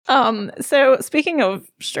So speaking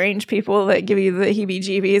of strange people that give you the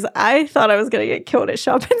heebie-jeebies, I thought I was going to get killed at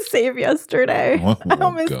Shop and Save yesterday. Oh, I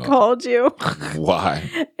almost called you.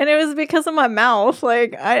 Why? And it was because of my mouth.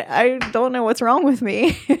 Like, I don't know what's wrong with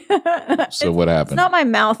me. So what happened? It's not my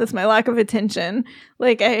mouth. It's my lack of attention.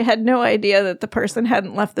 Like, I had no idea that the person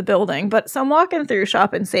hadn't left the building. But so I'm walking through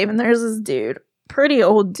Shop and Save, and there's this dude, pretty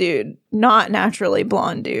old dude, not naturally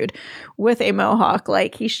blonde dude, with a mohawk.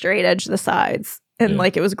 Like, he straight edged the sides. And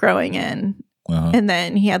like it was growing in. Uh-huh. And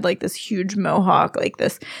then he had like this huge mohawk, like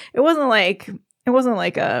this. It wasn't like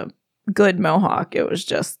a good mohawk. It was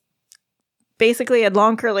just basically he had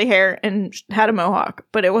long curly hair and had a mohawk,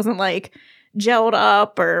 but it wasn't like gelled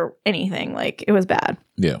up or anything. Like it was bad.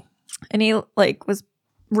 Yeah. And he like was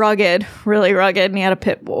rugged, really rugged, and he had a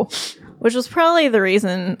pit bull, which was probably the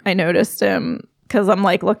reason I noticed him. Because I'm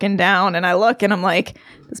like looking down and I look and I'm like,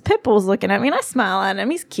 this pit bull's looking at me, and I smile at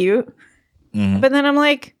him. He's cute. Mm-hmm. But then I'm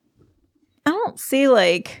like, I don't see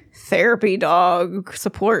like therapy dog,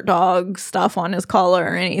 support dog stuff on his collar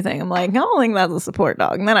or anything. I'm like, I don't think that's a support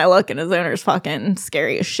dog. And then I look and his owner's fucking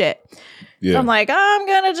scary as shit. Yeah. So I'm like, I'm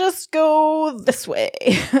going to just go this way.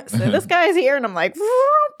 So this guy's here and I'm like,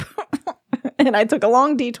 and I took a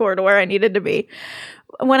long detour to where I needed to be.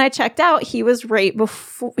 When I checked out, he was right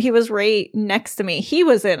next to me. He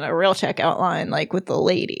was in a real checkout line, like with the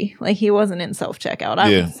lady. Like he wasn't in self-checkout. I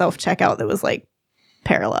was in self-checkout that was like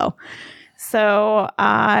parallel. So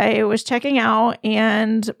I was checking out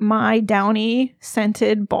and my Downy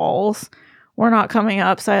scented balls were not coming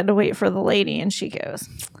up. So I had to wait for the lady and she goes,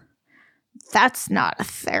 "That's not a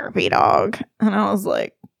therapy dog." And I was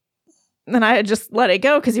like, then I had just let it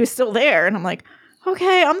go because he was still there. And I'm like,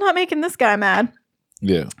 okay, I'm not making this guy mad.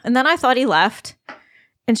 Yeah. And then I thought he left.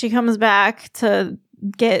 And she comes back to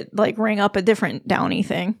ring up a different Downy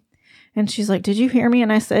thing. And she's like, "Did you hear me?"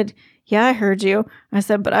 And I said, "Yeah, I heard you." I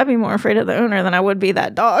said, "But I'd be more afraid of the owner than I would be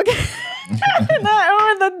that dog." And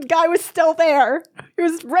the guy was still there. He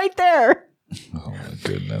was right there. Oh my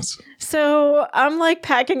goodness. So I'm like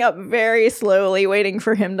packing up very slowly, waiting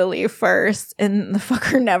for him to leave first. And the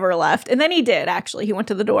fucker never left. And then he did, actually. He went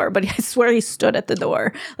to the door, but I swear he stood at the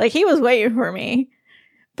door. Like he was waiting for me.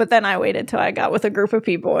 But then I waited till I got with a group of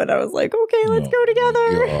people and I was like, okay, let's go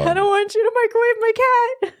together. God. I don't want you to microwave my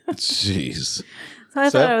cat. Jeez. So I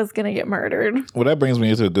thought I was going to get murdered. Well, that brings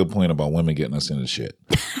me to a good point about women getting us into shit.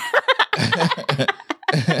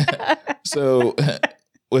 So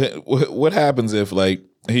what happens if like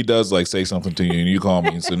he does like say something to you and you call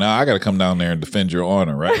me? So now I got to come down there and defend your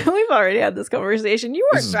honor, right? We've already had this conversation. You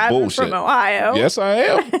weren't driving from Ohio. Yes, I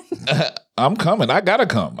am. I'm coming. I gotta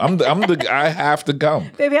come. I have to come.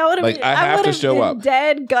 Baby, I would have to show up.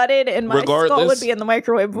 Dead, gutted, and my skull would be in the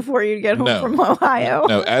microwave before you get home from Ohio.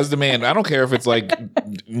 No, as the man, I don't care if it's like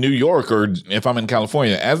New York or if I'm in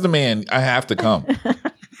California. As the man, I have to come.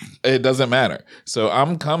 It doesn't matter. So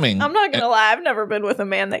I'm coming. I'm not gonna lie. I've never been with a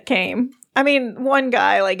man that came. I mean, one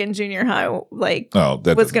guy like in junior high,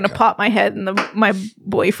 was gonna pop my head, and my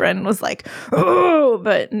boyfriend was like, "Oh,"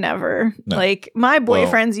 but never. No. Like my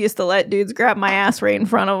boyfriends used to let dudes grab my ass right in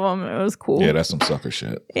front of them. It was cool. Yeah, that's some sucker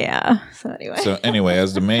shit. Yeah. So anyway,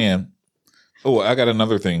 as the man. Oh, I got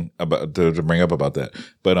another thing about to bring up about that.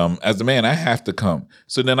 But as the man, I have to come.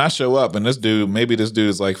 So then I show up, and this dude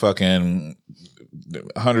is like fucking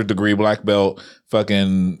 100-degree black belt,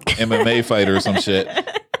 fucking MMA fighter or some shit.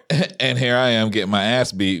 And here I am getting my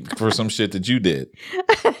ass beat for some shit that you did.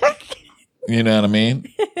 You know what I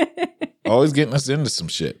mean? Always getting us into some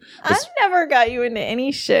shit. I never got you into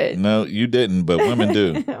any shit. No, you didn't, but women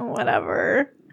do. Whatever.